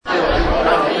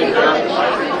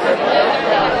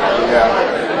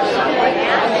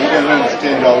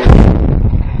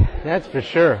That's for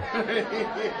sure.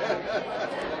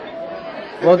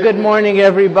 Well, good morning,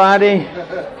 everybody.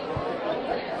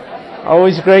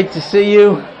 Always great to see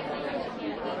you.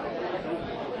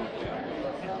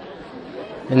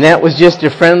 And that was just a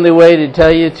friendly way to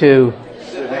tell you to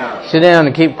sit down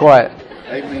and keep quiet.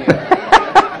 Amen.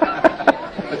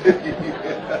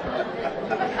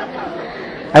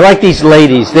 I like these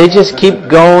ladies. They just keep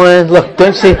going. Look,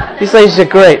 don't you see? These ladies are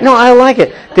great. No, I like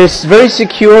it. They're very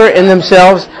secure in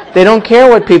themselves. They don't care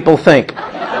what people think.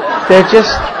 They're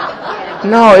just,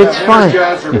 no, it's fine.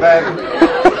 Yeah,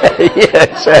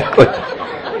 exactly.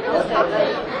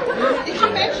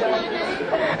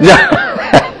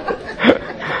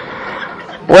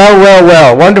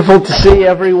 Well. Wonderful to see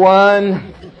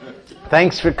everyone.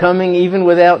 Thanks for coming, even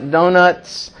without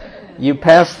donuts. You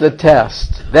passed the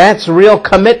test. That's real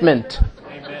commitment.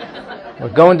 Amen. We're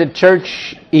going to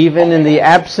church even in the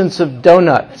absence of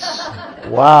donuts.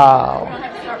 Wow.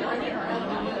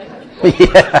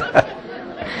 Yeah.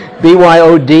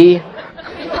 BYOD.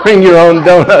 Bring your own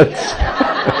donuts.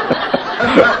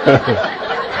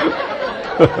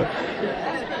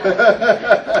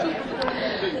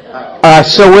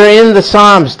 So we're in the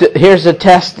Psalms. Here's a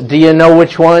test. Do you know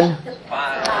which one?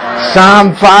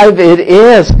 Psalm 5 it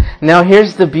is. Now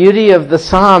here's the beauty of the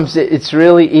Psalms. It's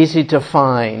really easy to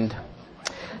find.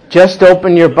 Just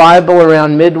open your Bible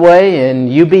around midway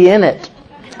and you be in it.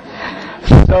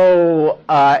 So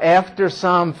after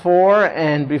Psalm 4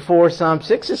 and before Psalm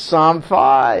 6 is Psalm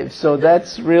 5. So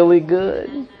that's really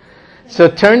good. So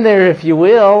turn there if you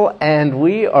will, and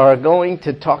we are going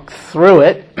to talk through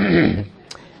it.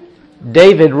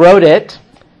 David wrote it.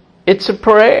 It's a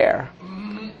prayer.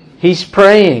 He's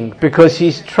praying because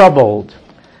he's troubled.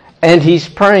 And he's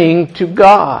praying to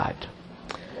God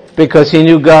because he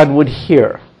knew God would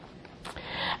hear.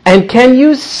 And can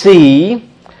you see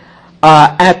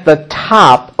at the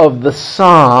top of the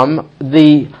psalm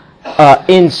the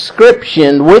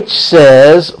inscription which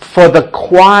says, for the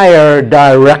choir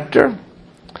director,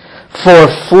 for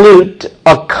flute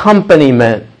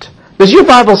accompaniment. Does your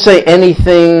Bible say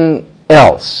anything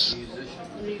else?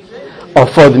 Or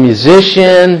for the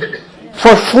musician?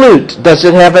 For flute, does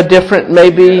it have a different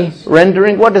maybe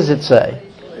rendering? What does it say?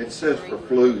 It says for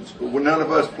flutes, but none of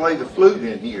us play the flute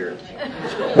in here.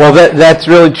 Well, that's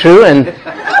really true, and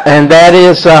that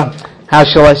is, how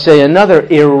shall I say, another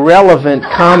irrelevant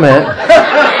comment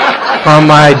from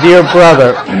my dear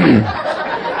brother.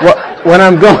 What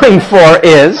I'm going for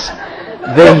is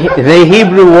the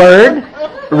Hebrew word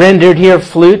rendered here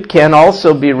flute can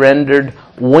also be rendered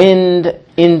wind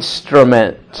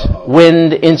instrument.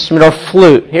 Wind instrument or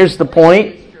flute. Here's the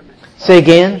point. Say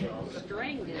again.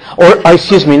 Or,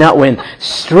 excuse me, not wind.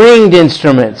 Stringed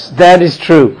instruments. That is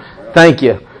true. Thank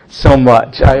you so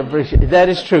much. I appreciate it. That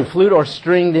is true. Flute or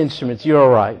stringed instruments. You're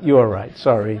right. You are right.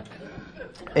 Sorry.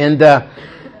 And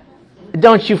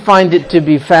don't you find it to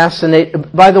be fascinating?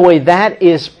 By the way, that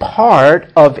is part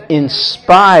of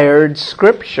inspired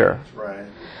scripture.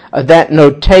 That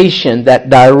notation, that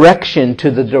direction to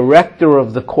the director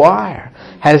of the choir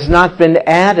has not been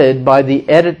added by the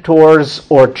editors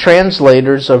or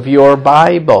translators of your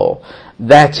Bible.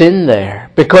 That's in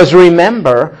there. Because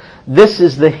remember, this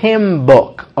is the hymn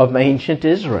book of ancient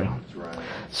Israel.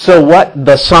 So what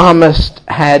the psalmist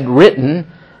had written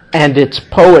and its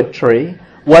poetry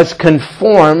was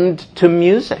conformed to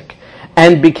music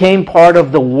and became part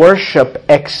of the worship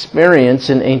experience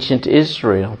in ancient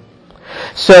Israel.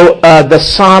 So the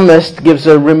psalmist gives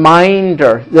a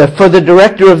reminder that for the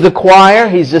director of the choir,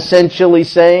 he's essentially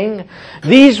saying,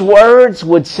 these words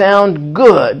would sound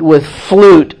good with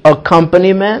flute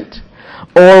accompaniment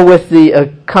or with the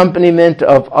accompaniment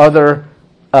of other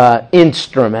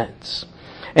instruments.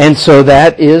 And so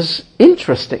that is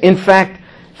interesting. In fact,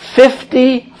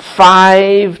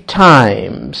 55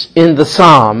 times in the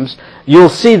Psalms, you'll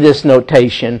see this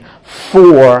notation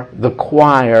for the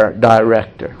choir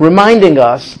director, reminding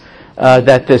us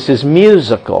that this is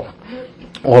musical.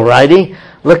 Alrighty,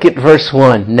 look at verse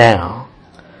 1 now.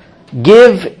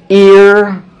 Give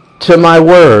ear to my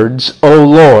words, O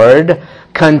Lord,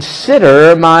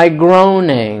 consider my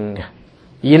groaning.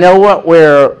 You know what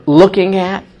we're looking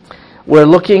at? We're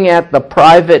looking at the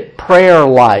private prayer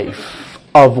life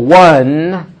of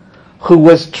one who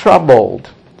was troubled.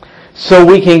 So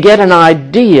we can get an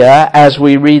idea as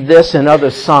we read this in other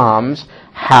Psalms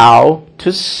how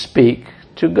to speak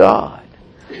to God.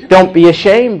 Don't be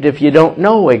ashamed if you don't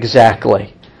know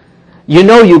exactly. You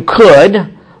know you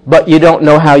could, but you don't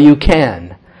know how you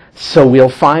can. So we'll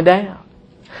find out.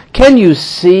 Can you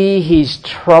see he's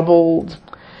troubled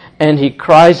and he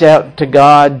cries out to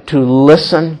God to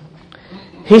listen?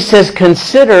 He says,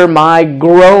 consider my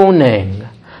groaning.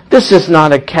 This is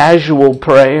not a casual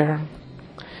prayer.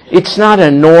 It's not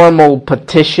a normal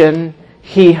petition.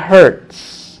 He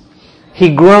hurts.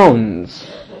 He groans,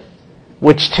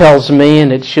 which tells me,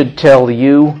 and it should tell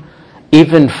you,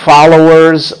 even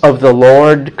followers of the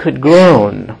Lord could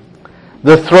groan.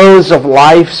 The throes of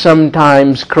life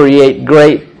sometimes create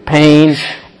great pain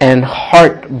and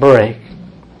heartbreak.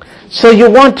 So you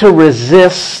want to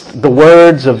resist the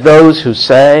words of those who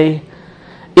say,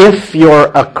 if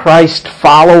you're a Christ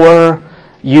follower,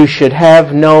 you should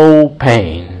have no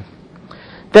pain.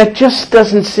 That just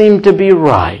doesn't seem to be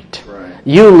right.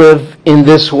 You live in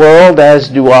this world, as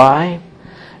do I,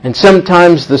 and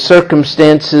sometimes the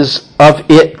circumstances of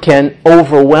it can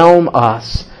overwhelm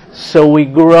us, so we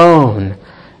groan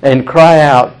and cry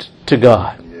out to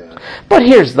God. But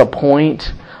here's the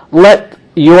point. Let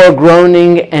your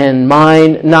groaning and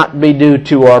mine not be due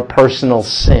to our personal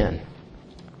sin.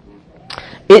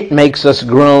 It makes us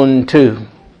groan too.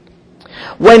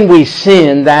 When we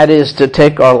sin, that is to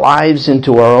take our lives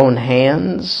into our own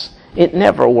hands, it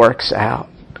never works out.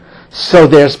 So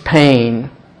there's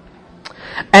pain.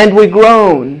 And we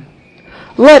groan.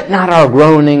 Let not our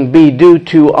groaning be due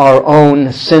to our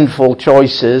own sinful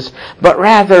choices, but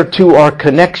rather to our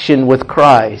connection with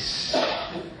Christ.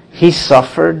 He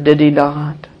suffered, did he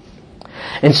not?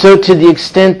 And so to the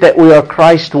extent that we are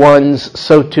Christ ones,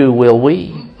 so too will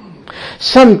we.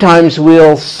 Sometimes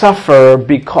we'll suffer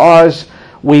because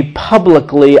we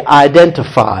publicly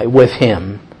identify with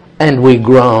him and we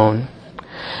groan.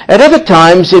 At other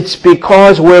times it's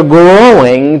because we're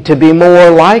growing to be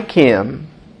more like him.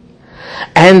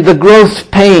 And the growth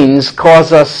pains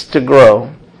cause us to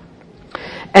grow.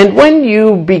 And when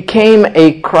you became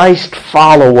a Christ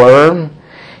follower,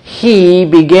 he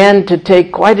began to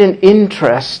take quite an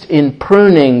interest in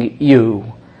pruning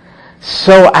you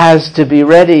so as to be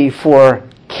ready for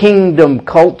kingdom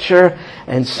culture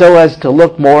and so as to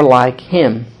look more like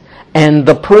him. And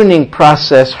the pruning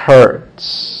process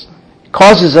hurts. It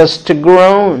causes us to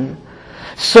groan.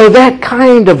 So that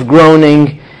kind of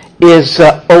groaning is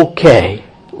okay.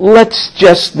 Let's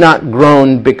just not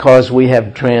groan because we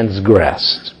have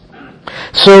transgressed.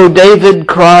 So David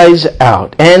cries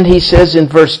out, and he says in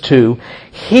verse 2,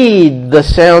 heed the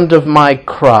sound of my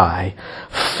cry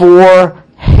for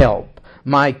help,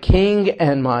 my King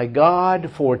and my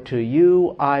God, for to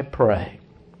you I pray.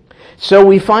 So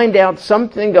we find out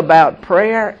something about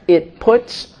prayer. It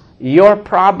puts your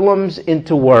problems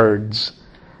into words.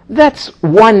 That's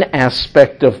one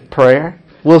aspect of prayer.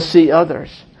 We'll see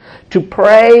others. To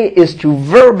pray is to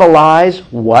verbalize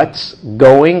what's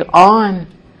going on.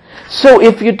 So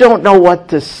if you don't know what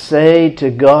to say to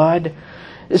God,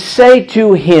 say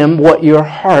to him what your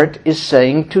heart is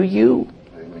saying to you.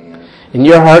 Amen. And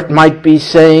your heart might be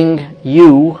saying,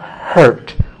 you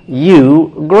hurt,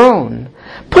 you groan.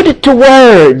 Put it to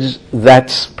words.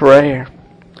 That's prayer.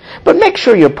 But make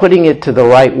sure you're putting it to the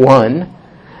right one.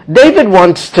 David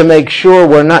wants to make sure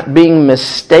we're not being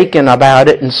mistaken about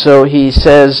it, and so he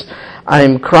says,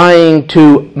 I'm crying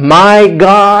to my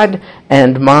God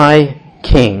and my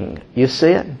King. You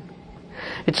see it?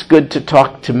 It's good to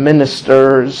talk to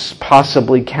ministers,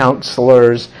 possibly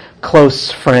counselors,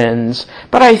 close friends,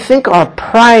 but I think our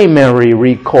primary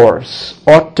recourse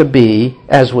ought to be,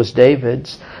 as was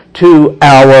David's, to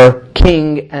our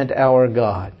King and our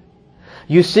God.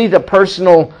 You see the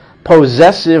personal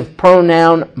possessive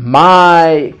pronoun,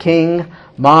 my King,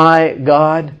 my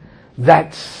God,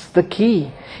 that's the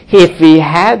key. If he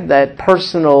had that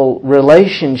personal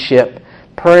relationship,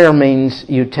 prayer means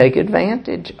you take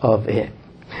advantage of it.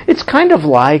 It's kind of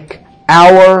like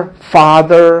our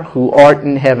Father who art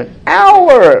in heaven.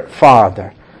 Our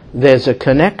Father. There's a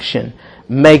connection.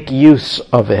 Make use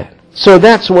of it. So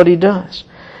that's what he does.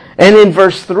 And in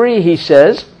verse 3 he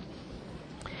says,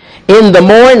 in the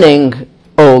morning,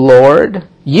 O Lord,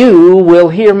 you will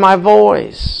hear my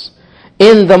voice.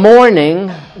 In the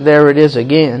morning, there it is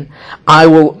again, I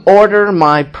will order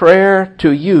my prayer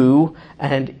to you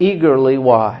and eagerly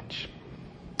watch.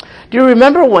 Do you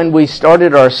remember when we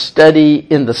started our study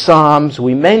in the Psalms,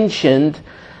 we mentioned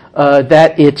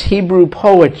that it's Hebrew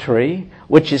poetry,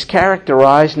 which is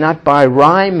characterized not by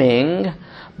rhyming,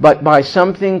 but by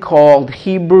something called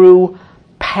Hebrew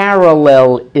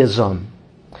parallelism.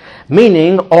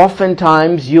 Meaning,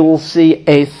 oftentimes you'll see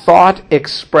a thought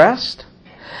expressed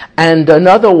and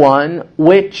another one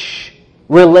which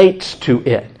relates to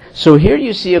it. So here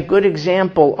you see a good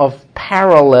example of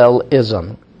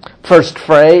parallelism. First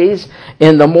phrase,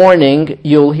 in the morning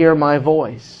you'll hear my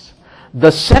voice.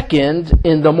 The second,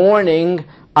 in the morning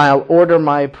I'll order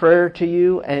my prayer to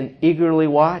you and eagerly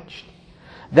watch.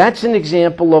 That's an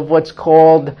example of what's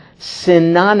called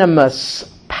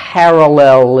synonymous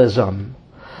parallelism,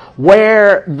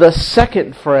 where the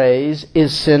second phrase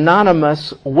is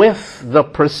synonymous with the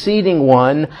preceding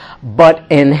one, but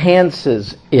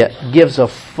enhances it, gives a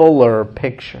fuller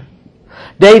picture.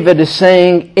 David is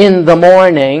saying, in the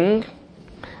morning,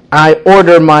 I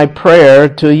order my prayer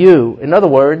to you. In other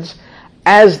words,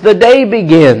 as the day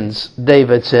begins,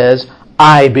 David says,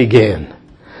 I begin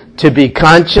to be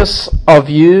conscious of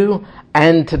you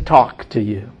and to talk to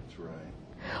you.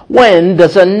 When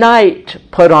does a knight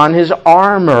put on his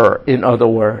armor, in other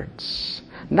words?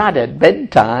 Not at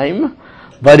bedtime,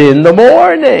 but in the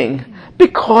morning,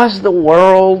 because the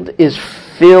world is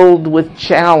filled with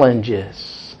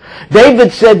challenges.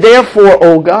 David said, therefore,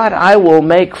 O God, I will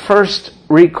make first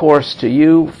recourse to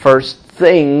you first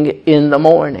thing in the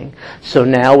morning. So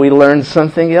now we learn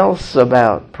something else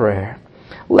about prayer.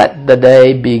 Let the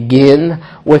day begin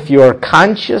with your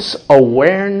conscious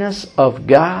awareness of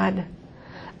God.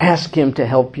 Ask Him to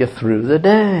help you through the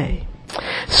day.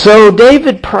 So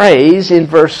David prays in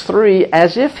verse 3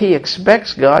 as if he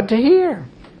expects God to hear.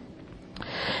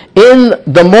 In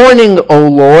the morning, O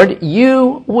Lord,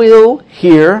 you will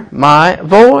hear my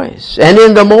voice. And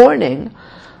in the morning,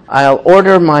 I'll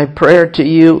order my prayer to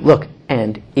you. Look,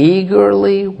 and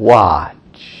eagerly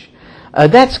watch.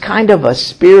 That's kind of a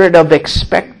spirit of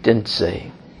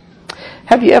expectancy.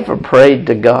 Have you ever prayed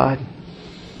to God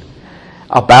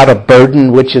about a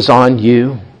burden which is on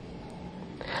you,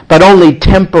 but only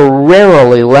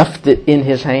temporarily left it in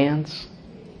His hands?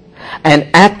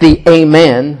 And at the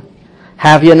amen,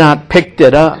 have you not picked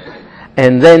it up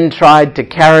and then tried to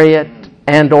carry it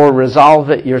and or resolve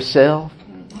it yourself?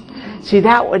 See,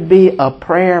 that would be a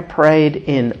prayer prayed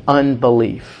in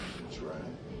unbelief.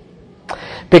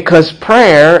 Because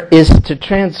prayer is to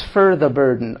transfer the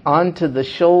burden onto the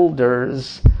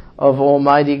shoulders of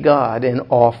Almighty God and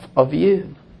off of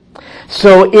you.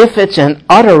 So if it's an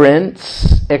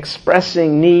utterance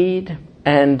expressing need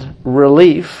and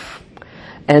relief,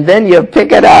 and then you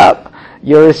pick it up,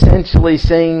 you're essentially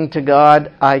saying to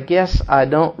God, I guess I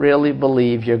don't really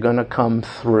believe you're going to come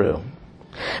through.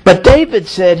 But David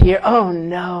said here, oh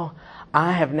no,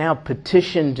 I have now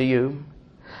petitioned you.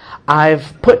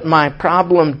 I've put my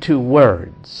problem to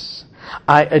words.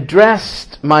 I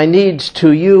addressed my needs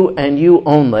to you and you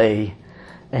only,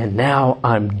 and now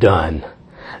I'm done.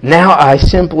 Now I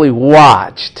simply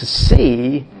watch to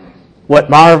see what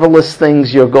marvelous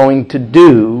things you're going to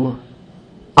do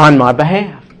on my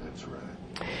behalf. That's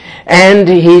right. And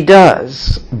He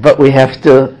does, but we have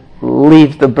to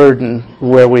leave the burden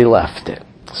where we left it.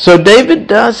 So David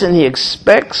does, and he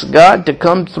expects God to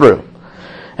come through.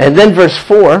 And then verse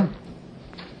 4,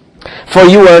 for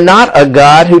you are not a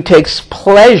God who takes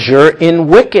pleasure in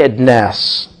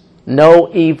wickedness.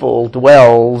 No evil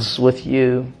dwells with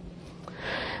you.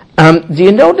 Do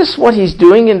you notice what he's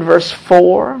doing in verse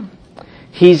 4?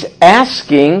 He's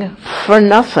asking for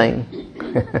nothing.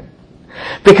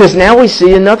 Because now we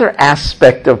see another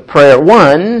aspect of prayer.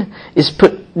 One is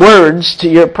put words to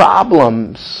your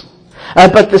problems.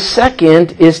 But the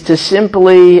second is to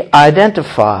simply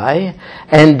identify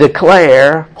and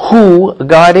declare who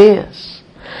God is.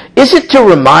 Is it to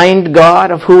remind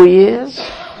God of who He is?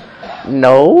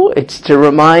 No, it's to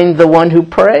remind the one who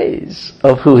prays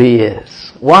of who He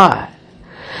is. Why?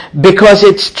 Because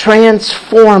it's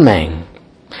transforming.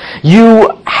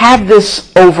 You have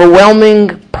this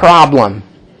overwhelming problem,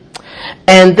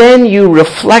 and then you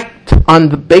reflect on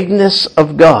the bigness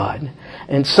of God.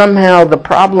 And somehow the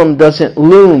problem doesn't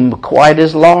loom quite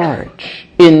as large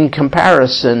in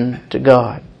comparison to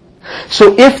God.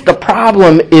 So if the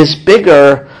problem is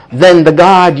bigger than the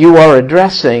God you are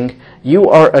addressing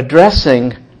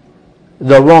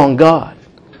the wrong God.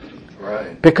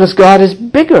 Right. Because God is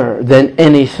bigger than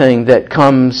anything that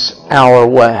comes our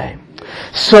way.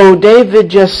 So David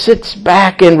just sits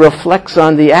back and reflects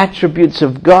on the attributes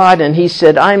of God, and he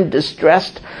said, I'm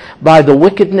distressed by the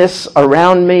wickedness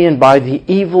around me and by the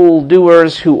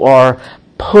evildoers who are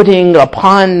putting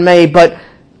upon me. But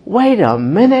wait a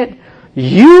minute,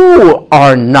 you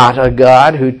are not a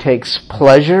God who takes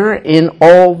pleasure in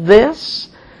all this.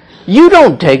 You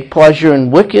don't take pleasure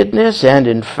in wickedness, and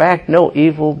in fact, no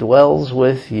evil dwells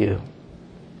with you.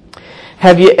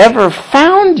 Have you ever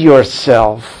found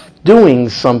yourself doing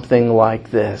something like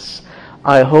this?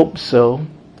 I hope so.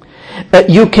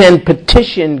 You can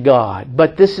petition God,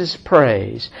 but this is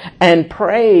praise. And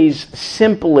praise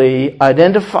simply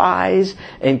identifies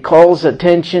and calls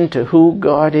attention to who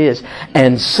God is.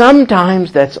 And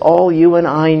sometimes that's all you and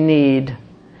I need.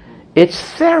 It's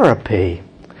therapy.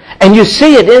 And you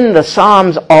see it in the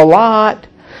Psalms a lot.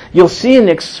 you'll see an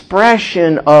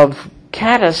expression of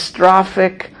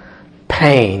catastrophic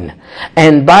pain.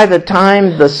 And by the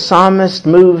time the psalmist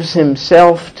moves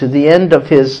himself to the end of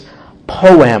his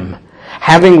poem,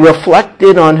 having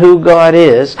reflected on who God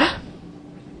is,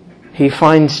 he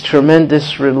finds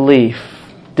tremendous relief.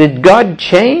 Did God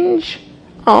change?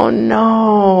 Oh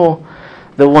no.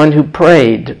 The one who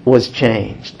prayed was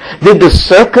changed. Did the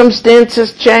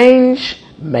circumstances change?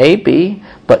 Maybe,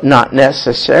 but not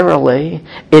necessarily.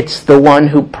 It's the one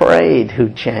who prayed who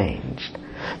changed.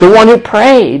 The one who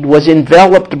prayed was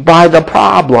enveloped by the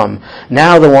problem.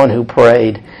 Now the one who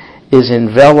prayed is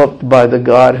enveloped by the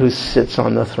God who sits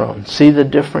on the throne. See the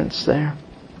difference there?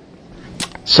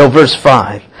 So verse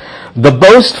 5. The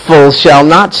boastful shall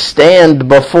not stand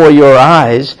before your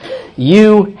eyes.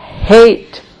 You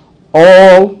hate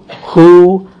all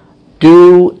who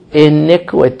do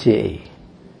iniquity.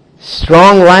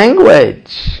 Strong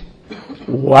language.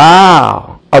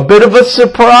 Wow. A bit of a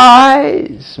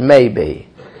surprise, maybe.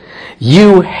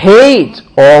 You hate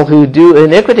all who do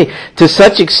iniquity. To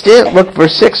such extent, look,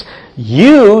 verse 6,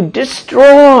 you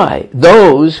destroy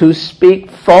those who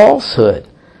speak falsehood.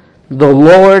 The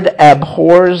Lord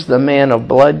abhors the man of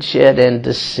bloodshed and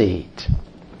deceit.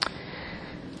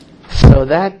 So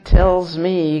that tells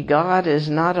me God is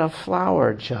not a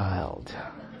flower child.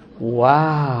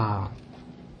 Wow.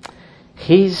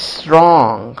 He's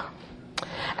strong.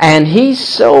 And he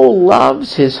so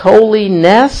loves his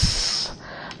holiness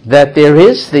that there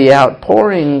is the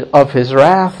outpouring of his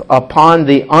wrath upon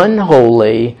the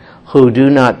unholy who do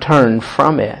not turn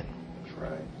from it.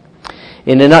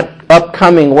 In an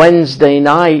upcoming Wednesday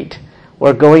night,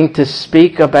 we're going to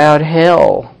speak about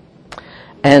hell,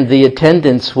 and the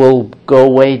attendance will go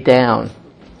way down.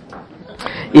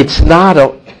 It's not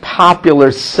a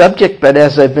popular subject, but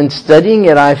as I've been studying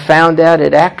it, I found out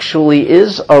it actually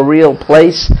is a real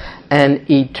place, an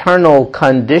eternal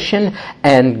condition,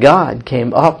 and God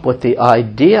came up with the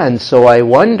idea. And so I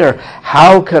wonder,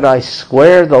 how could I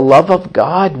square the love of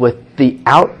God with the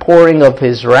outpouring of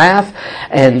his wrath?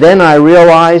 And then I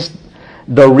realized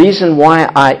the reason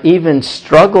why I even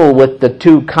struggle with the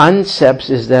two concepts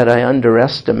is that I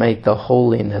underestimate the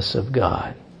holiness of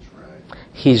God.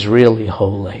 He's really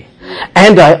holy.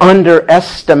 And I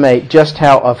underestimate just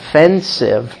how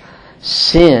offensive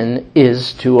sin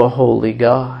is to a holy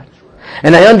God.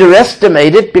 And I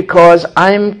underestimate it because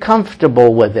I'm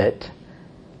comfortable with it,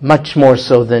 much more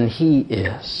so than he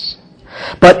is.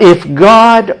 But if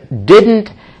God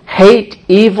didn't hate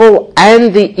evil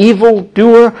and the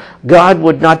evildoer, God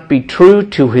would not be true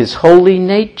to his holy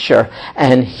nature.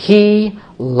 And he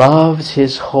loves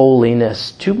his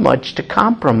holiness too much to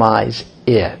compromise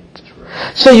it.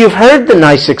 So you've heard the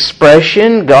nice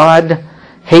expression, God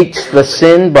hates the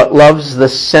sin but loves the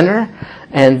sinner.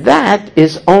 And that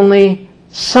is only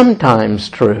sometimes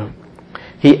true.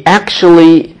 He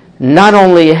actually not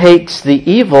only hates the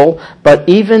evil, but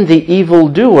even the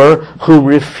evildoer who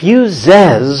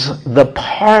refuses the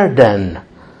pardon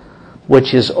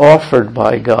which is offered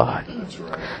by God. That's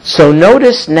right. So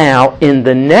notice now in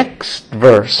the next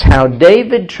verse how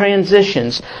David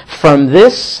transitions from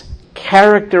this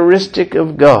characteristic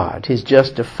of God, his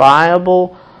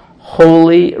justifiable,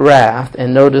 holy wrath,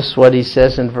 and notice what he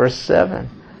says in verse 7.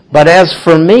 But as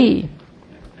for me,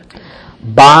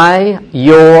 by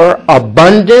your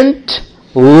abundant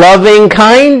loving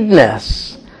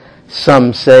kindness.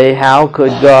 Some say, how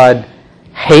could God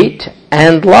hate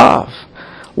and love?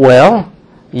 Well,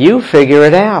 you figure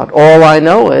it out. All I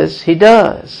know is he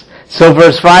does. So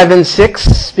verse 5 and 6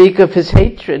 speak of his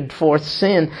hatred for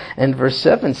sin, and verse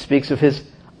 7 speaks of his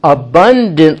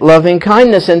abundant loving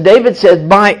kindness. And David said,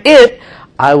 by it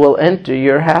I will enter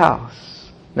your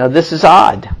house. Now this is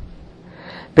odd,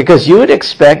 because you would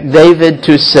expect David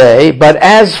to say, but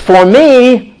as for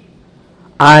me,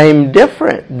 I'm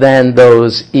different than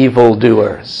those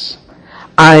evildoers.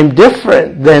 I'm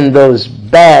different than those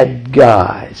bad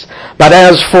guys. But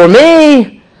as for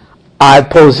me, I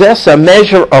possess a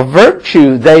measure of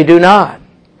virtue they do not.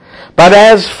 But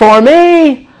as for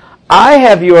me, I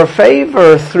have your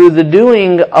favor through the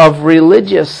doing of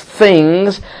religious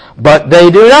things, but they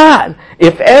do not.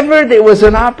 If ever there was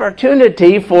an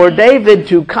opportunity for David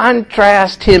to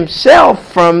contrast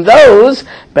himself from those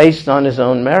based on his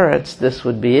own merits, this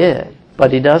would be it.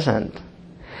 But he doesn't.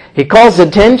 He calls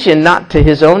attention not to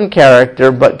his own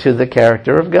character, but to the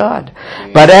character of God.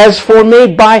 But as for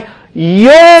me, by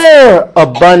your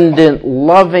abundant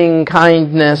loving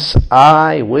kindness,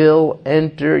 I will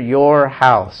enter your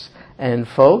house. And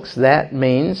folks, that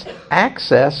means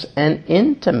access and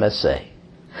intimacy.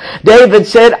 David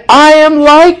said, I am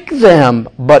like them,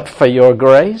 but for your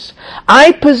grace.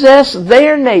 I possess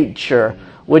their nature,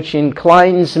 which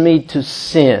inclines me to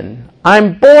sin.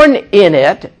 I'm born in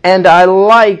it, and I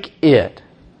like it.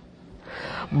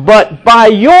 But by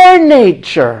your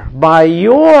nature, by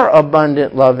your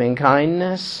abundant loving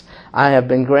kindness, I have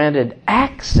been granted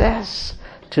access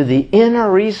to the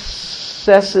inner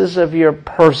recesses of your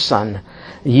person.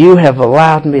 You have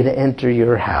allowed me to enter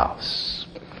your house.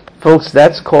 Folks,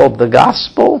 that's called the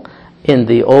gospel in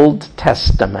the Old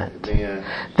Testament. Amen.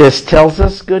 This tells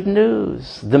us good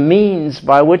news. The means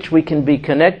by which we can be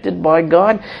connected by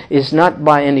God is not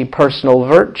by any personal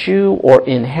virtue or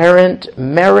inherent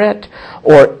merit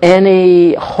or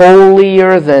any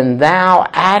holier than thou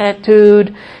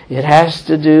attitude. It has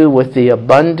to do with the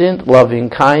abundant loving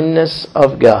kindness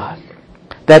of God.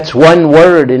 That's one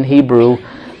word in Hebrew,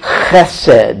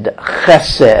 chesed.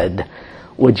 Chesed.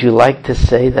 Would you like to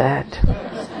say that?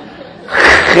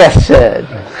 Chesed.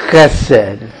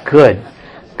 Chesed. Good.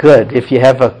 Good. If you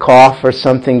have a cough or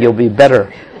something, you'll be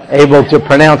better able to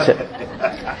pronounce it.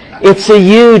 It's a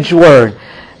huge word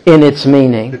in its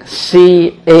meaning.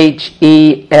 C-H-E-S-E-D.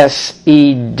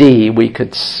 We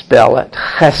could spell it.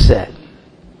 Chesed.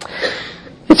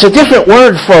 It's a different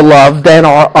word for love than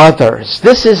our others.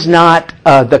 This is not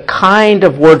the kind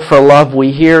of word for love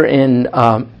we hear in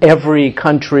every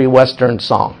country western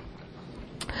song.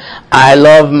 I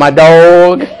love my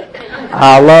dog.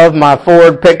 I love my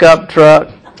Ford pickup truck.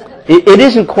 It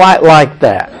isn't quite like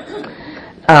that.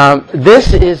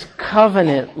 This is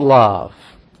covenant love.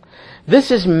 This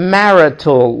is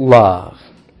marital love.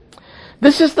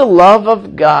 This is the love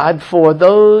of God for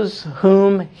those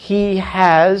whom He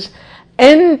has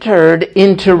entered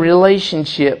into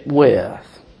relationship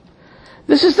with.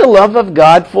 This is the love of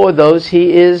God for those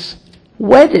He is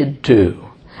wedded to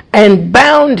and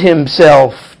bound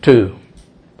Himself to.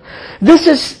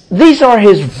 These are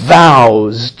His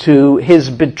vows to His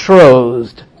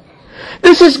betrothed.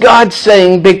 This is God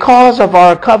saying, because of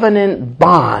our covenant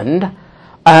bond,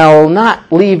 I'll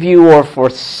not leave you or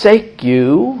forsake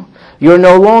you. You're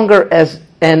no longer as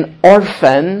an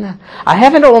orphan. I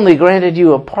haven't only granted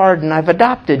you a pardon, I've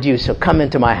adopted you, so come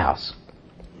into my house.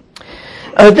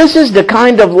 This is the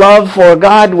kind of love for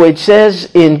God which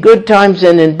says, in good times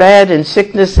and in bad, in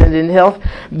sickness and in health,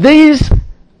 these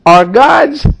are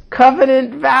God's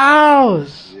covenant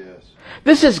vows. Yes.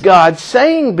 This is God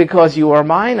saying, because you are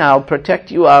mine, I'll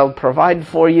protect you, I'll provide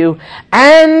for you,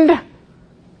 and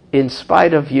in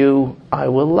spite of you, I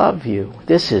will love you.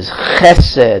 This is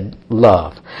chesed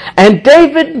love. And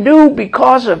David knew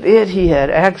because of it he had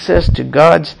access to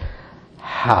God's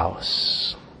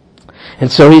house.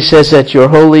 And so he says, at your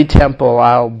holy temple,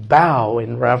 I'll bow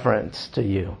in reverence to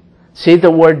you. See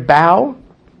the word bow?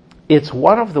 It's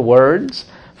one of the words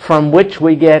from which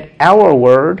we get our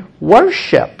word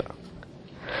worship.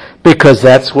 Because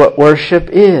that's what worship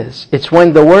is. It's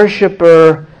when the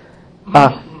worshiper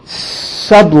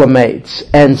sublimates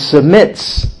and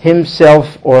submits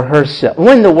himself or herself.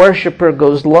 When the worshiper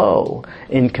goes low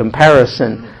in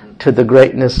comparison to the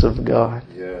greatness of God.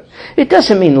 Yes. It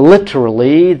doesn't mean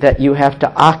literally that you have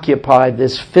to occupy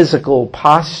this physical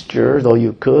posture, though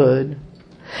you could.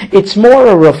 It's more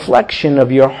a reflection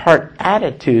of your heart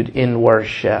attitude in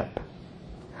worship.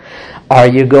 Are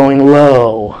you going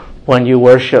low when you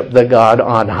worship the God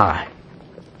on high?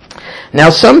 Now,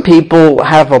 some people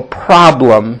have a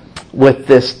problem with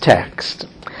this text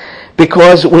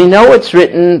because we know it's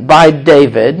written by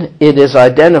David. It is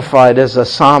identified as a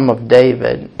Psalm of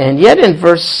David. And yet in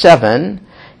verse 7,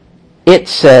 it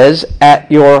says, at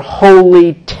your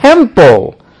holy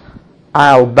temple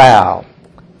I'll bow.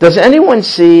 Does anyone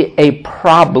see a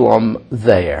problem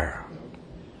there?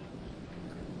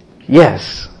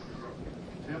 Yes.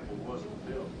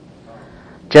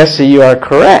 Jesse, you are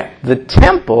correct. The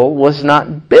temple was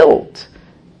not built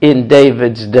in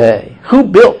David's day. Who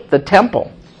built the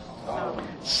temple?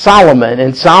 Solomon.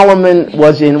 And Solomon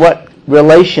was in what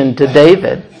relation to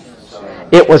David?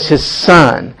 It was his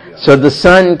son. So the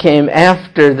son came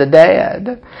after the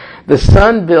dad. The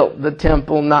son built the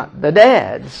temple, not the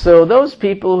dad. So those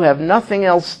people who have nothing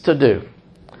else to do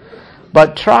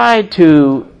but try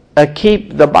to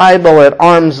keep the Bible at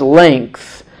arm's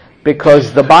length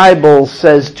because the Bible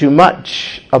says too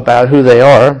much about who they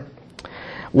are,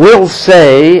 will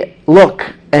say,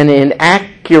 look, an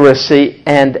inaccuracy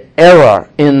and error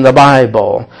in the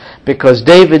Bible, because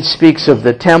David speaks of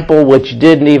the temple which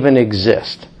didn't even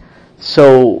exist.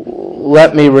 So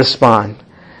let me respond.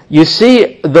 You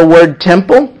see the word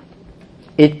temple?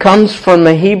 It comes from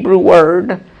a Hebrew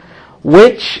word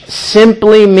which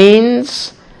simply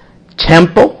means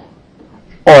temple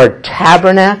or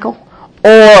tabernacle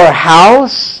or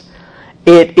house.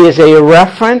 It is a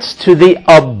reference to the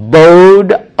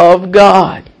abode of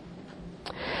God.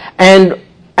 And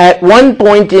at one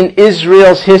point in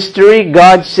Israel's history,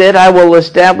 God said, I will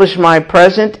establish my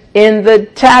presence in the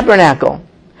tabernacle.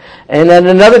 And at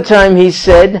another time he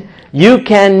said, you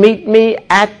can meet me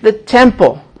at the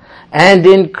temple. And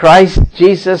in Christ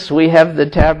Jesus we have the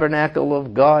tabernacle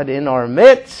of God in our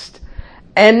midst.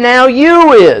 And now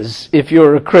you is, if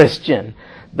you're a Christian,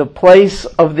 the place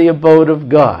of the abode of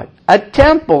God, a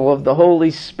temple of the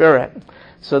Holy Spirit.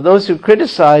 So those who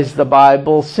criticize the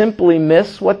Bible simply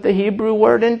miss what the Hebrew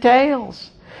word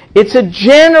entails. It's a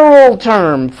general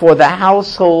term for the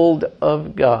household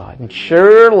of God. And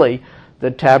surely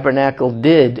the tabernacle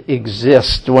did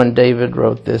exist when David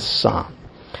wrote this psalm.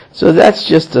 So that's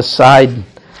just a side.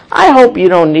 I hope you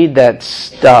don't need that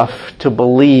stuff to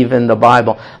believe in the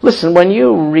Bible. Listen, when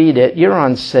you read it, you're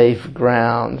on safe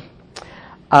ground.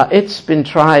 It's been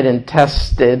tried and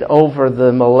tested over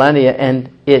the millennia, and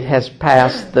it has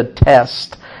passed the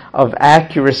test of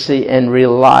accuracy and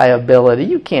reliability.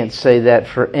 You can't say that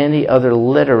for any other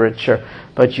literature,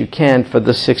 but you can for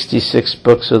the 66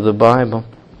 books of the Bible.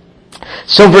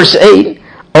 So verse 8,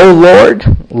 O Lord,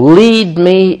 lead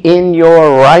me in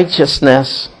your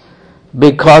righteousness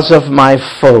because of my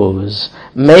foes.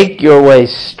 Make your way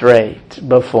straight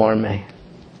before me.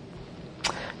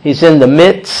 He's in the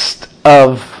midst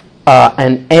of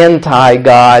an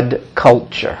anti-God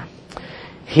culture.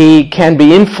 He can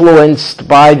be influenced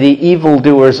by the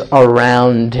evildoers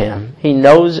around him. He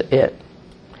knows it.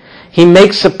 He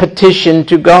makes a petition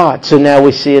to God. So now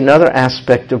we see another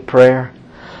aspect of prayer.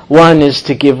 One is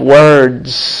to give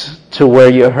words to where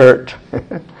you're hurt.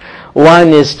 One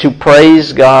is to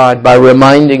praise God by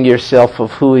reminding yourself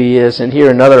of who He is. And here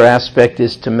another aspect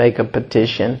is to make a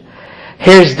petition.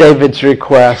 Here's David's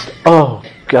request. Oh,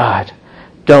 God,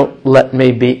 don't let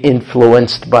me be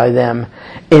influenced by them.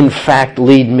 In fact,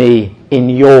 lead me in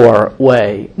your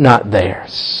way, not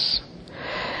theirs.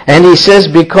 And he says,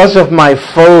 because of my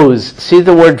foes. See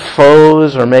the word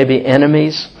foes, or maybe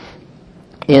enemies?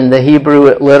 In the Hebrew,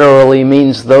 it literally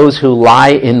means those who lie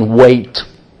in wait,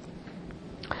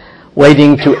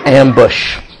 waiting to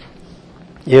ambush.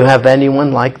 You have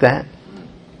anyone like that?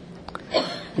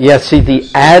 Yes, see, the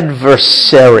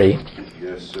adversary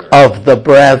of the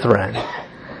brethren.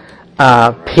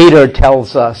 Peter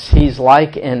tells us he's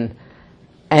like an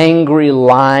angry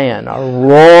lion, a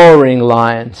roaring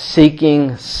lion,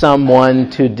 seeking someone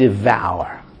to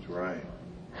devour.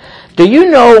 Do you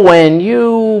know when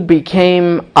you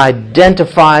became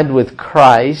identified with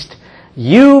Christ,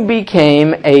 you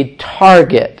became a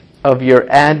target of your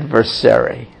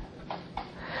adversary?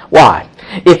 Why?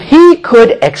 If he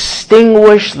could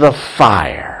extinguish the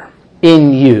fire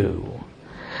in you,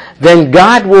 then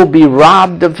God will be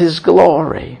robbed of His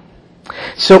glory.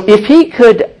 So if He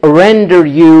could render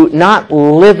you not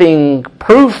living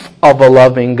proof of a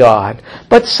loving God,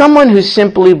 but someone who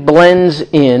simply blends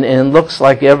in and looks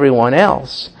like everyone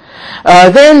else,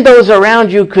 then those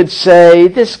around you could say,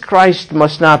 this Christ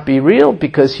must not be real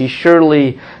because He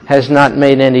surely has not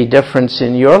made any difference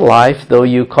in your life, though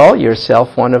you call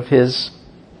yourself one of His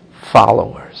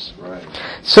followers. Right.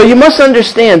 So you must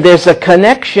understand there's a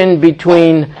connection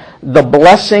between the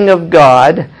blessing of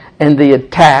God and the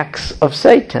attacks of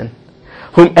Satan.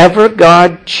 Whomever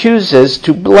God chooses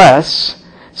to bless,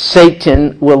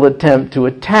 Satan will attempt to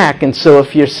attack. And so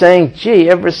if you're saying, gee,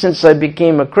 ever since I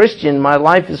became a Christian, my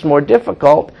life is more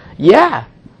difficult, yeah,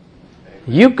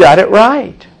 you got it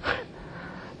right.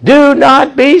 Do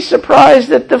not be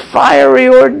surprised at the fiery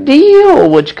ordeal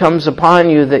which comes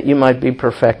upon you that you might be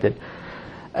perfected.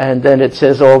 And then it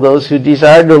says, all those who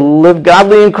desire to live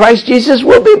godly in Christ Jesus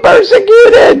will be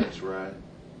persecuted. That's right.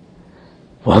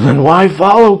 Well, then why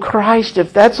follow Christ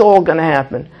if that's all going to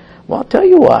happen? Well, I'll tell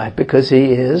you why. Because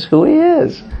He is who He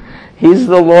is. He's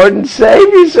the Lord and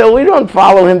Savior, so we don't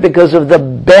follow Him because of the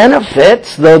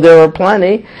benefits, though there are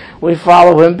plenty. We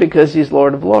follow Him because He's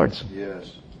Lord of Lords. Yes.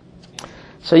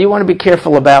 So you want to be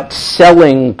careful about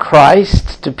selling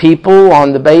Christ to people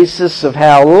on the basis of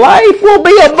how life will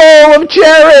be a bowl of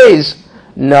cherries.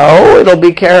 No, it'll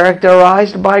be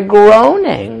characterized by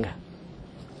groaning.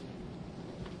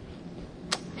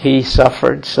 He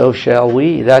suffered, so shall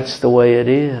we. That's the way it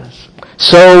is.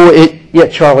 Yeah,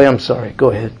 Charlie, I'm sorry.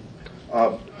 Go ahead.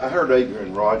 I heard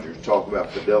Adrian Rogers talk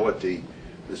about fidelity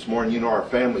this morning. You know, our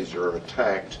families are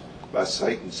attacked by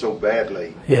Satan so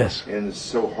badly. Yes. And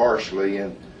so harshly.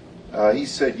 And he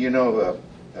said,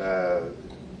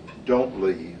 don't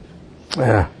leave.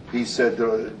 Yeah. He said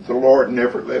the Lord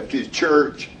never left His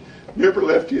church. never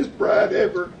left his bride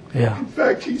ever. Yeah. In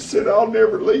fact, he said, I'll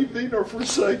never leave thee nor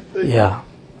forsake thee. Yeah,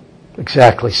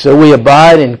 exactly. So we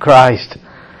abide in Christ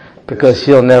because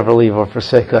He'll never leave or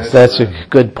forsake us. That's a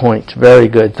good point. Very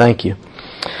good. Thank you.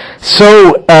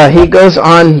 So he goes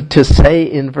on to say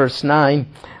in verse 9,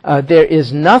 there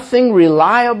is nothing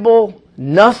reliable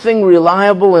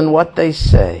in what they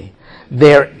say.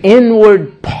 Their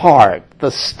inward part,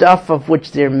 the stuff of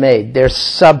which they're made, their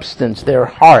substance, their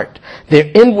heart, their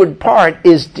inward part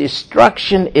is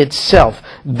destruction itself.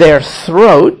 Their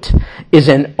throat is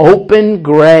an open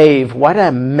grave. What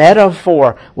a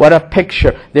metaphor. What a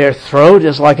picture. Their throat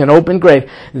is like an open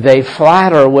grave. They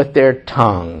flatter with their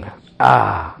tongue.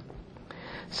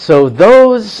 So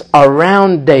those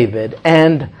around David,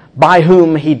 and by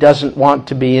whom he doesn't want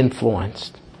to be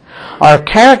influenced, are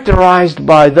characterized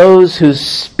by those whose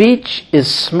speech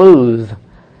is smooth,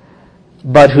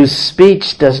 but whose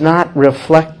speech does not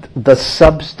reflect the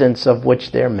substance of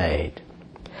which they're made.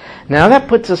 Now that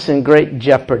puts us in great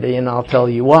jeopardy, and I'll tell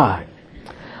you why.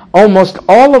 Almost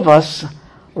all of us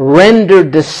render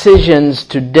decisions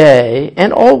today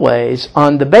and always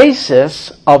on the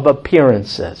basis of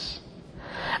appearances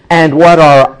and what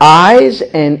our eyes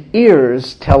and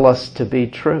ears tell us to be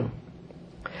true.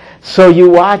 So you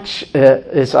watch,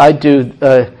 as I do,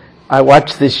 I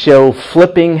watch this show,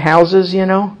 Flipping Houses,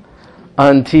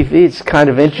 on TV. It's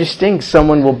kind of interesting.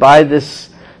 Someone will buy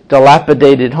this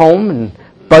dilapidated home and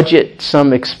budget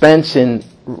some expense in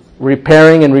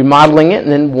repairing and remodeling it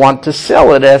and then want to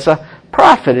sell it as a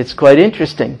profit. It's quite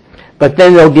interesting. But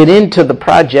then they'll get into the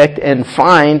project and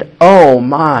find, oh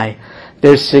my,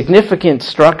 there's significant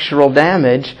structural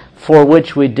damage for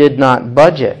which we did not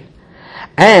budget.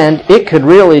 And it could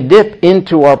really dip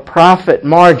into our profit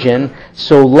margin,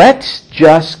 so let's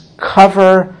just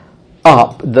cover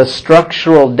up the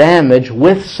structural damage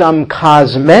with some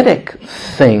cosmetic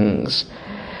things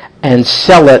and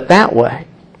sell it that way.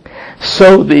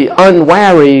 So the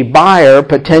unwary buyer,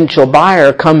 potential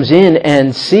buyer, comes in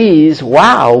and sees,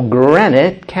 wow,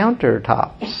 granite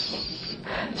countertops,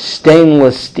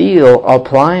 stainless steel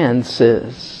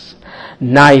appliances,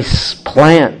 nice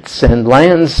plants and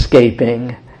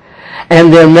landscaping.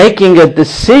 And they're making a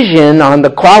decision on the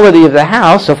quality of the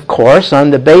house, of course, on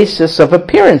the basis of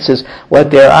appearances, what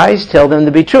their eyes tell them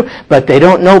to be true. But they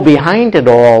don't know behind it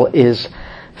all is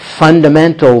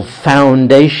fundamental,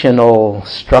 foundational,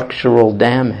 structural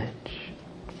damage.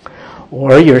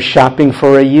 Or you're shopping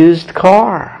for a used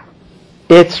car.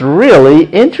 It's really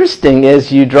interesting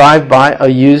as you drive by a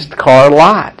used car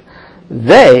lot.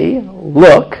 They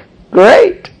look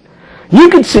great. You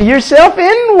could see yourself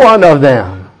in one of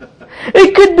them.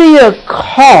 It could be a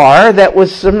car that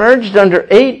was submerged under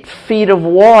 8 feet of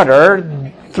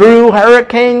water through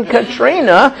Hurricane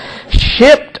Katrina,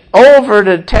 shipped over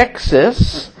to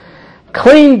Texas,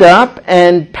 cleaned up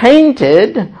and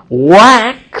painted,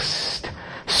 waxed,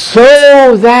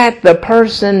 so that the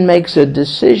person makes a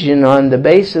decision on the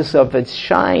basis of its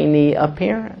shiny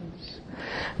appearance.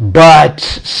 But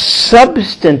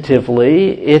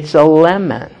substantively, it's a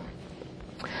lemon.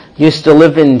 Used to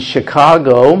live in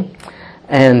Chicago,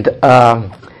 and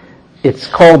it's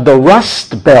called the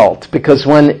Rust Belt, because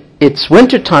when it's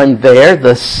wintertime there,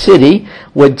 the city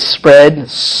would spread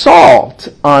salt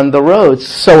on the roads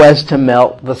so as to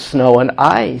melt the snow and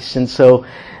ice. And so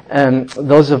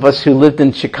those of us who lived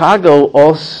in Chicago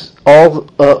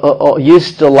all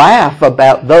used to laugh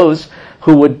about those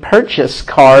who would purchase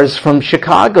cars from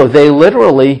Chicago. They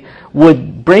literally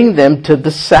would bring them to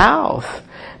the South.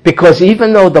 Because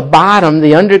even though the bottom,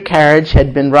 the undercarriage,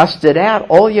 had been rusted out,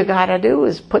 all you got to do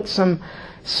is put some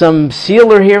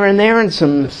sealer here and there and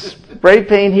some spray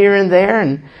paint here and there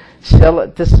and sell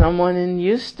it to someone in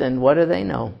Houston. What do they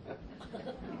know?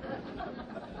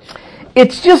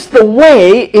 It's just the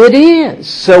way it is.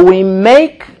 So we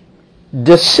make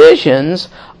decisions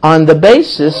on the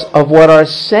basis of what our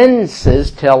senses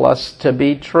tell us to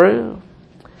be true.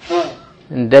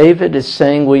 And David is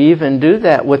saying we even do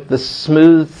that with the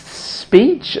smooth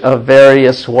speech of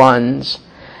various ones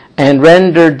and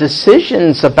render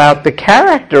decisions about the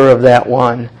character of that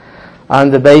one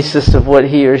on the basis of what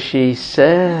he or she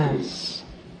says.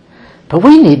 But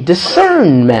we need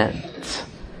discernment.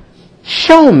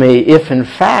 Show me if in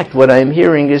fact what I'm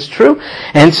hearing is true.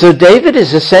 And so David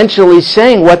is essentially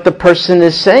saying what the person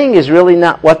is saying is really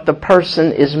not what the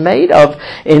person is made of.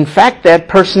 In fact, that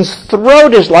person's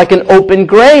throat is like an open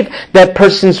grave. That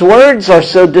person's words are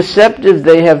so deceptive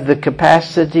they have the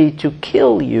capacity to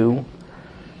kill you,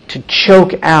 to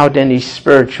choke out any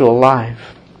spiritual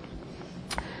life.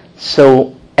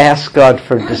 So ask God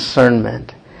for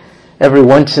discernment. Every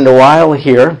once in a while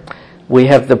here, we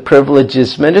have the privilege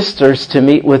as ministers to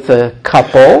meet with a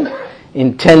couple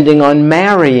intending on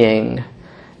marrying.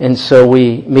 And so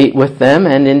we meet with them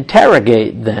and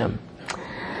interrogate them.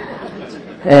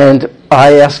 And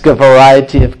I ask a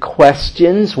variety of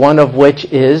questions, one of which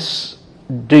is,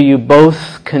 do you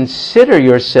both consider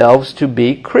yourselves to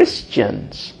be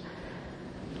Christians?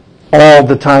 All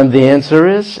the time the answer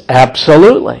is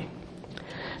absolutely.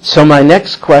 So my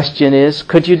next question is,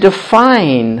 could you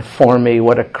define for me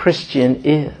what a Christian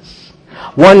is?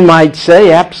 One might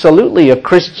say, absolutely, a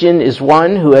Christian is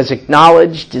one who has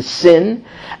acknowledged his sin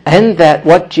and that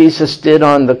what Jesus did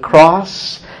on the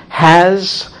cross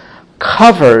has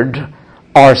covered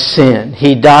our sin.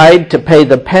 He died to pay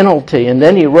the penalty, and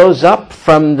then he rose up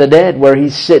from the dead where he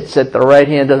sits at the right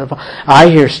hand of the Father. I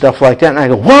hear stuff like that and I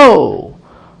go, whoa,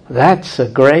 that's a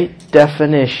great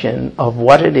definition of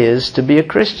what it is to be a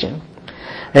Christian.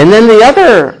 And then the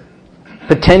other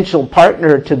potential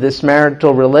partner to this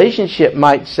marital relationship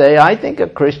might say, I think a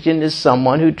Christian is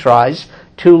someone who tries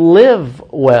to live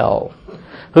well,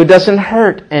 who doesn't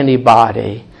hurt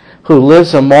anybody, who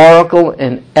lives a moral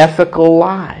and ethical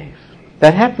life.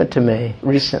 That happened to me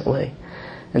recently.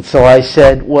 And so I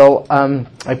said, well, I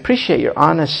appreciate your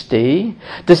honesty.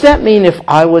 Does that mean if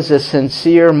I was a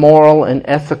sincere, moral, and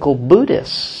ethical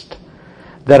Buddhist,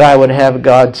 that I would have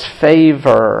God's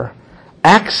favor,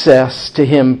 access to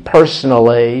Him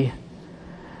personally,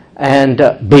 and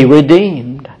be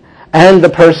redeemed? And the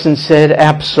person said,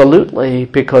 absolutely,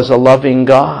 because a loving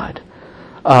God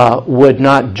would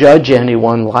not judge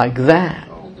anyone like that.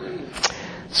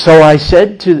 So I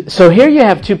said so here you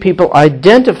have two people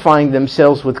identifying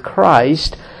themselves with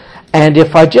Christ, and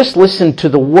if I just listen to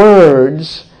the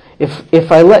words,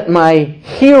 if I let my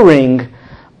hearing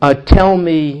tell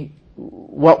me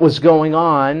what was going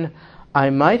on, I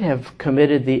might have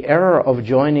committed the error of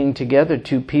joining together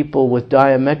two people with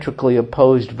diametrically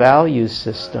opposed value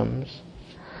systems.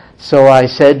 So I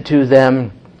said to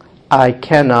them, I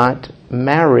cannot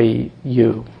marry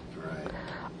you.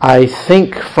 I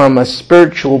think from a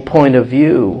spiritual point of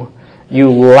view, you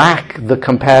lack the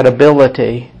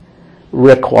compatibility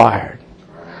required.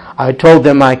 I told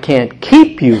them I can't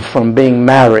keep you from being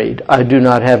married. I do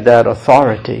not have that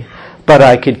authority. But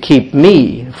I could keep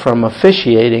me from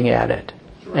officiating at it.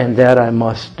 And that I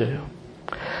must do.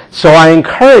 So I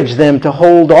encouraged them to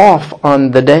hold off on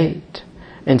the date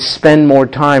and spend more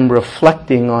time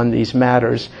reflecting on these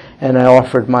matters. And I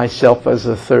offered myself as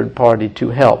a third party to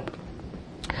help.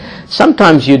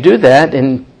 Sometimes you do that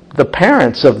and the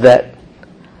parents of that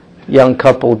young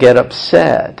couple get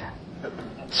upset.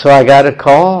 So I got a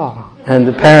call, and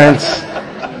the parents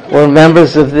were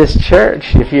members of this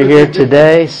church. If you're here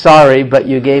today, sorry, but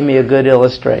you gave me a good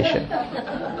illustration.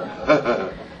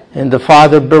 And the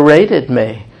father berated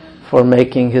me for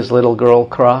making his little girl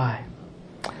cry.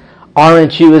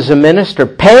 Aren't you as a minister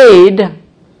paid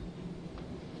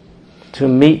to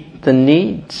meet the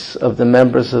needs of the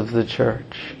members of the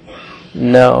church?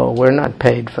 No, we're not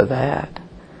paid for that.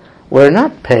 We're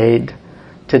not paid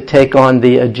to take on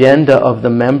the agenda of the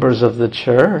members of the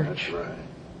church.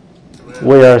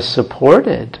 We are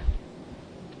supported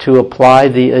to apply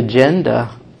the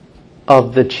agenda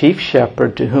of the chief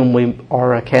shepherd to whom we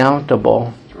are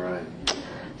accountable.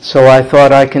 So I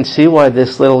thought, I can see why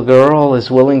this little girl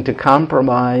is willing to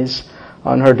compromise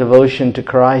on her devotion to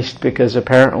Christ, because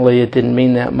apparently it didn't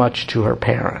mean that much to her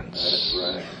parents.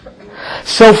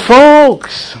 So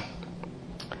folks,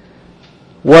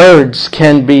 words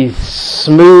can be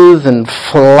smooth and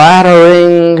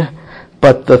flattering,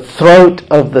 but the throat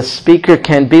of the speaker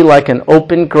can be like an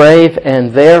open grave,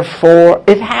 and therefore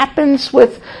it happens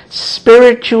with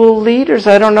spiritual leaders.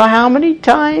 I don't know how many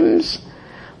times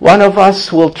one of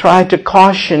us will try to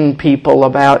caution people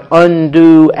about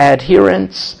undue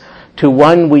adherence to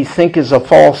one we think is a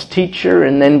false teacher,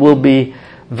 and then we'll be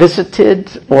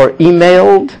visited or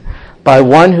emailed by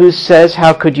one who says,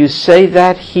 how could you say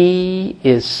that? He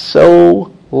is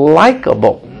so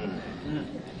likable.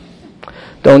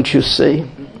 Don't you see?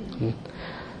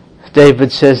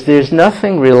 David says, there's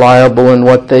nothing reliable in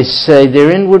what they say. Their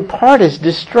inward part is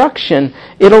destruction.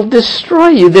 It'll destroy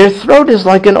you. Their throat is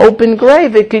like an open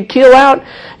grave. It could kill out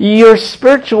your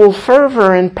spiritual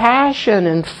fervor and passion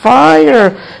and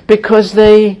fire, because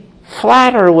they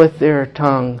flatter with their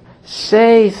tongue,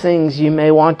 say things you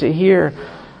may want to hear,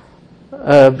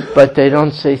 but they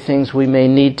don't say things we may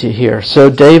need to hear. So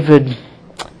David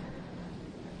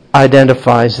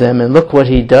identifies them, and look what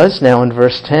he does now in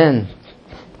verse 10.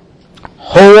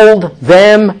 Hold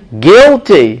them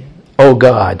guilty, O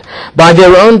God. By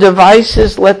their own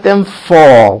devices let them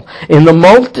fall. In the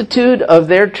multitude of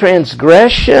their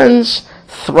transgressions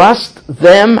thrust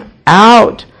them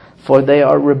out, for they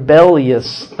are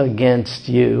rebellious against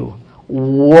you.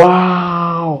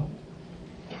 Wow!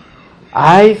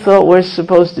 I thought we're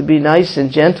supposed to be nice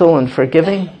and gentle and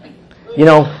forgiving.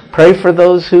 Pray for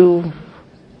those who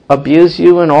abuse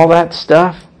you and all that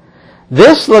stuff.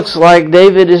 This looks like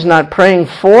David is not praying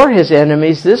for his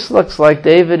enemies. This looks like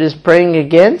David is praying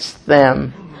against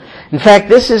them. In fact,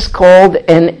 this is called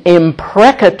an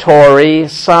imprecatory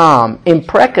psalm.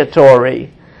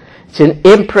 Imprecatory. It's an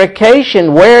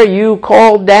imprecation where you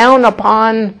call down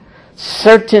upon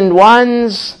certain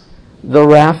ones the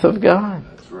wrath of God.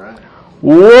 That's right.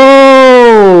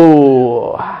 Whoa!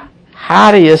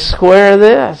 How do you square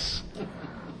this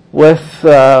with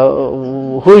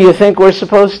who you think we're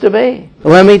supposed to be?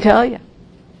 Let me tell you.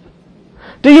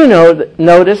 Do you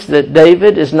notice that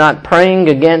David is not praying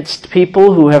against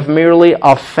people who have merely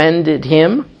offended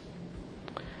him?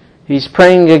 He's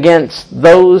praying against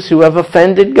those who have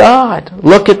offended God.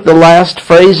 Look at the last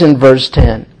phrase in verse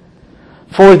 10.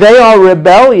 For they are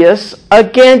rebellious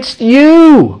against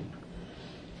you.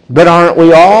 But aren't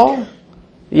we all?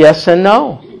 Yes and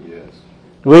no. Yes.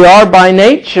 We are by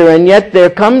nature, and yet there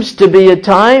comes to be a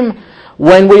time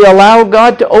when we allow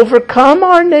God to overcome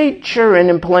our nature and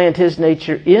implant His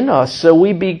nature in us, so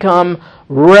we become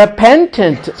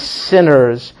repentant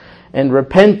sinners. And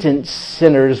repentant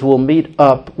sinners will meet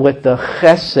up with the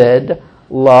chesed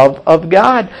love of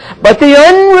God. But the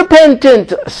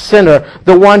unrepentant sinner,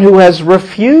 the one who has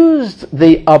refused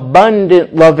the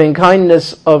abundant loving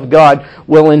kindness of God,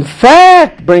 will in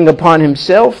fact bring upon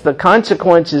himself the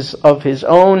consequences of his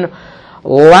own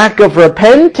lack of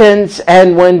repentance.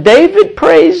 And when David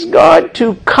prays God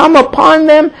to come upon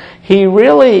them, he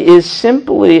really is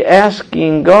simply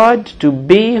asking God to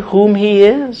be whom He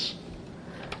is.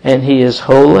 And He is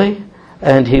holy,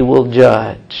 and He will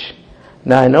judge.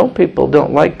 Now, I know people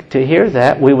don't like to hear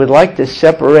that. We would like to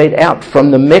separate out from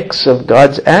the mix of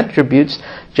God's attributes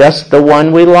just the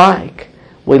one we like.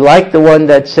 We like the one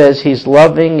that says He's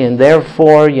loving, and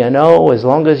therefore, as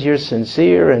long as you're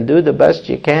sincere and do the best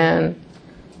you can.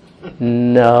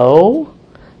 No,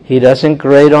 He doesn't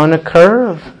grade on a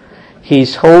curve.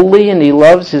 He's holy, and He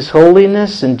loves His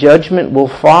holiness, and judgment will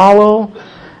follow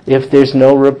if there's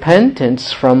no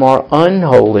repentance from our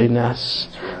unholiness.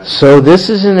 So this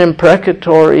is an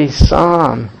imprecatory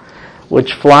psalm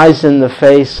which flies in the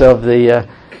face of the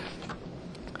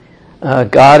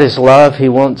God is love, He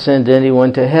won't send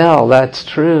anyone to hell. That's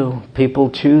true. People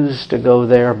choose to go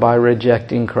there by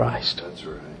rejecting Christ. That's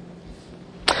right.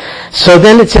 So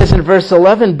then it says in verse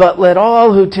 11, but let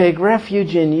all who take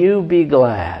refuge in you be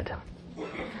glad.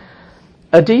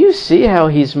 Do you see how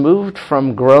he's moved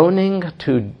from groaning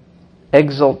to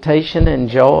exultation and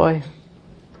joy?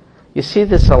 You see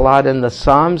this a lot in the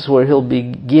Psalms, where he'll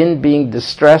begin being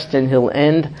distressed and he'll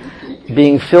end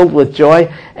being filled with joy.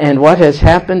 And what has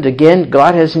happened? Again,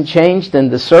 God hasn't changed,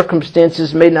 and the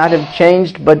circumstances may not have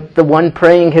changed, but the one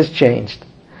praying has changed.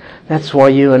 That's why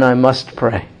you and I must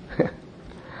pray.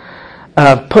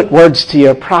 Put words to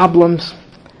your problems.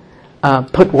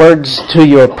 Put words to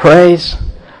your praise.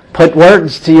 Put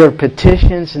words to your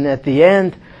petitions, and at the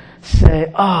end,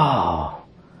 say, oh,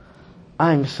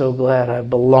 I'm so glad I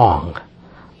belong.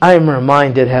 I'm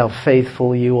reminded how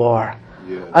faithful you are.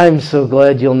 Yeah. I'm so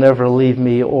glad you'll never leave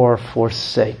me or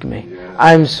forsake me. Yeah.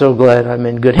 I'm so glad I'm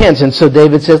in good hands. And so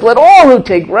David says, let all who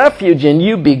take refuge in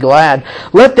you be glad.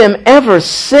 Let them ever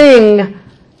sing.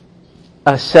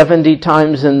 70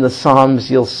 times in the Psalms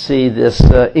you'll see this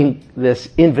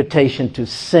invitation to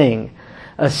sing.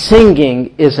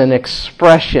 Singing is an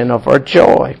expression of our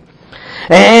joy.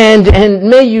 And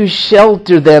may you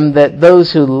shelter them, that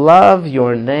those who love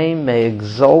your name may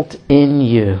exult in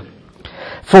you.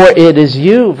 For it is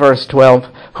you, verse 12,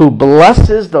 who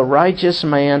blesses the righteous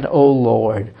man, O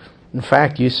Lord. In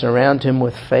fact, you surround him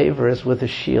with favor as with a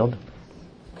shield.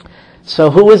 So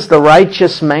who is the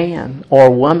righteous man or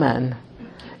woman?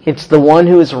 It's the one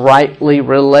who is rightly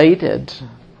related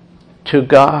to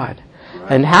God.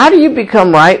 And how do you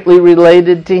become rightly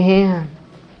related to Him?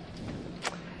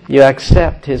 You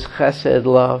accept His chesed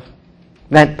love.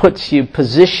 That puts you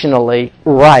positionally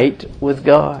right with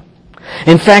God.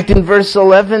 In fact, in verse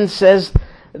 11 says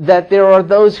that there are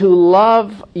those who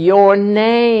love your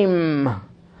name.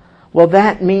 Well,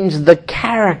 that means the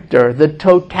character, the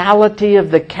totality of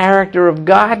the character of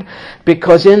God,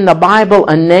 because in the Bible,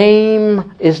 a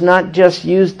name is not just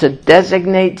used to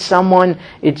designate someone,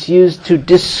 it's used to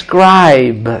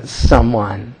describe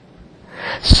someone.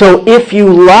 So if you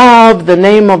love the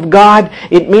name of God,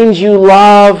 it means you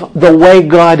love the way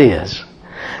God is.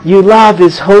 You love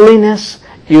His holiness,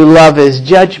 you love His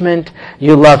judgment,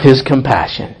 you love His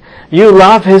compassion. You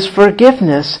love His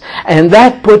forgiveness, and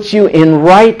that puts you in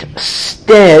right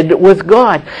stead with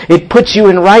God. It puts you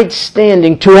in right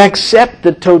standing to accept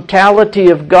the totality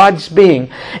of God's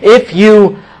being. If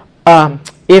you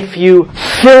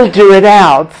filter it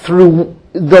out through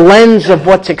the lens of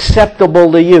what's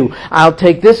acceptable to you, I'll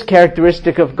take this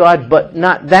characteristic of God but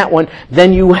not that one,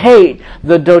 then you hate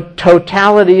the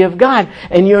totality of God,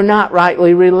 and you're not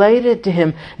rightly related to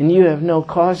Him, and you have no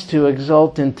cause to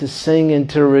exult and to sing and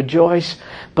to rejoice.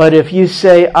 But if you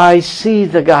say, I see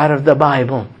the God of the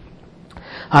Bible,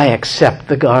 I accept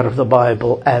the God of the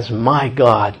Bible as my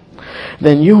God,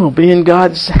 then you will be in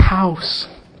God's house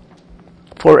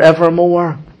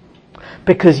forevermore,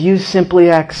 because you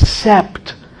simply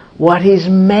accept what He's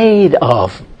made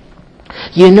of.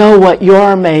 You know what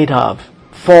you're made of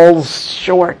falls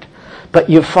short,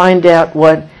 but you find out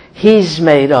what He's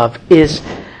made of is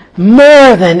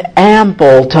more than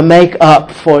ample to make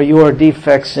up for your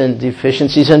defects and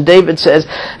deficiencies. And David says,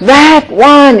 that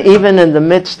one, even in the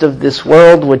midst of this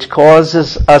world which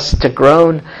causes us to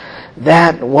groan,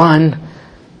 that one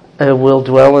will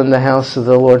dwell in the house of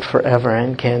the Lord forever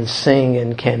and can sing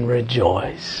and can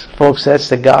rejoice. Folks, that's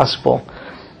the gospel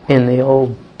in the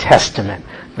Old Testament.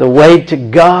 The way to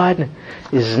God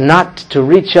is not to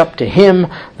reach up to Him.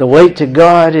 The way to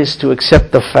God is to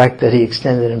accept the fact that He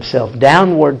extended Himself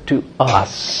downward to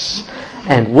us.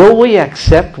 And will we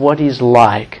accept what He's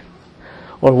like?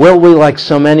 Or will we, like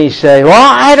so many, say,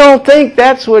 well, I don't think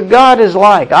that's what God is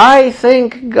like. I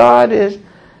think God is...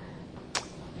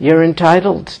 You're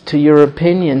entitled to your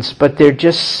opinions, but they're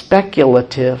just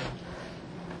speculative.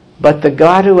 But the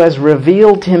God who has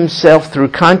revealed Himself through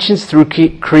conscience, through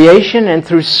creation, and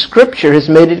through Scripture has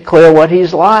made it clear what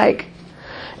He's like.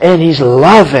 And He's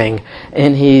loving,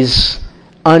 and He's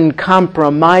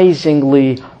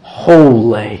uncompromisingly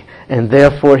holy. And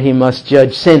therefore He must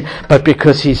judge sin. But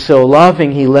because He's so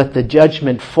loving, He let the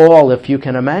judgment fall, if you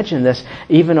can imagine this,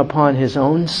 even upon His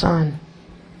own Son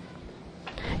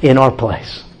in our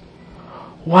place.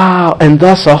 Wow, and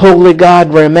thus a holy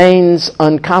God remains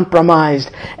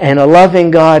uncompromised, and a loving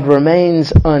God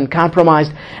remains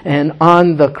uncompromised. And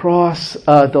on the cross,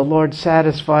 the Lord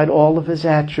satisfied all of His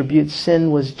attributes.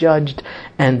 Sin was judged,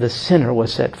 and the sinner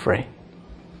was set free.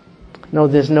 No,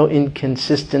 there's no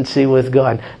inconsistency with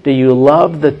God. Do you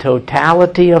love the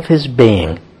totality of His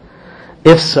being?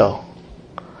 If so,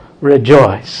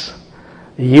 rejoice.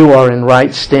 You are in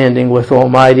right standing with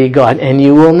Almighty God, and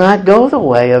you will not go the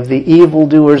way of the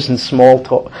evildoers and smooth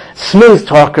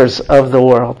talkers of the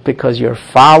world, because you're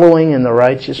following in the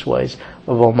righteous ways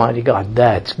of Almighty God.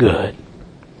 That's good.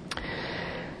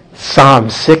 Psalm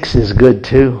 6 is good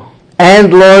too.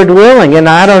 And Lord willing, and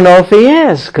I don't know if He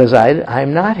is, because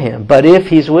I'm not Him, but if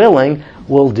He's willing,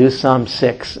 we'll do Psalm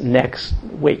 6 next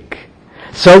week.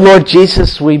 So Lord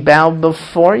Jesus, we bow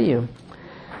before You.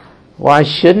 Why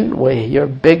shouldn't we? You're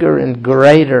bigger and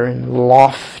greater and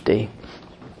lofty.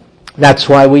 That's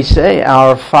why we say,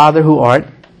 Our Father who art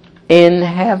in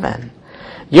heaven.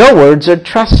 Your words are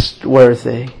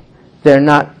trustworthy. They're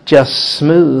not just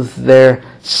smooth, they're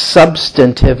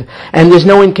substantive. And there's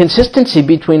no inconsistency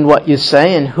between what you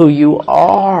say and who you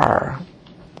are.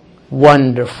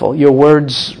 Wonderful. Your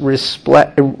words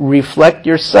reflect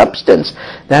your substance.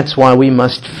 That's why we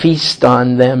must feast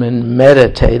on them and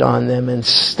meditate on them and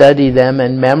study them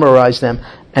and memorize them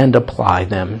and apply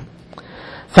them.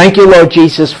 Thank You, Lord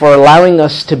Jesus, for allowing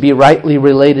us to be rightly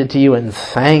related to You, and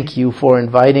thank You for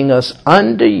inviting us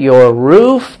under Your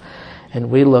roof. And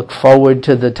we look forward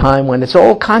to the time when it's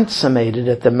all consummated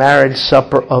at the marriage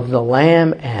supper of the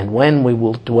Lamb, and when we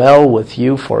will dwell with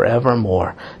You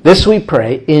forevermore. This we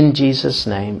pray in Jesus'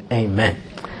 name. Amen.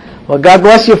 Well, God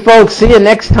bless you, folks. See you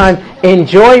next time.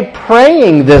 Enjoy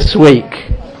praying this week.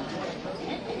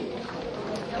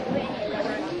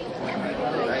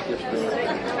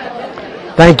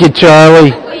 Thank you,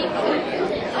 Charlie.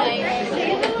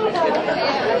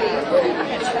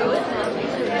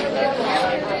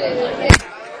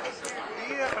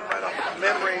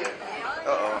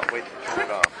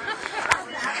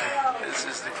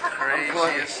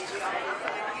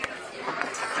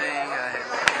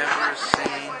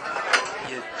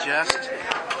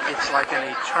 It's like an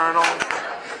eternal...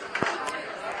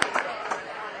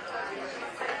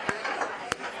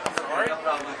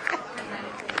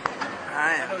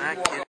 I am not kidding.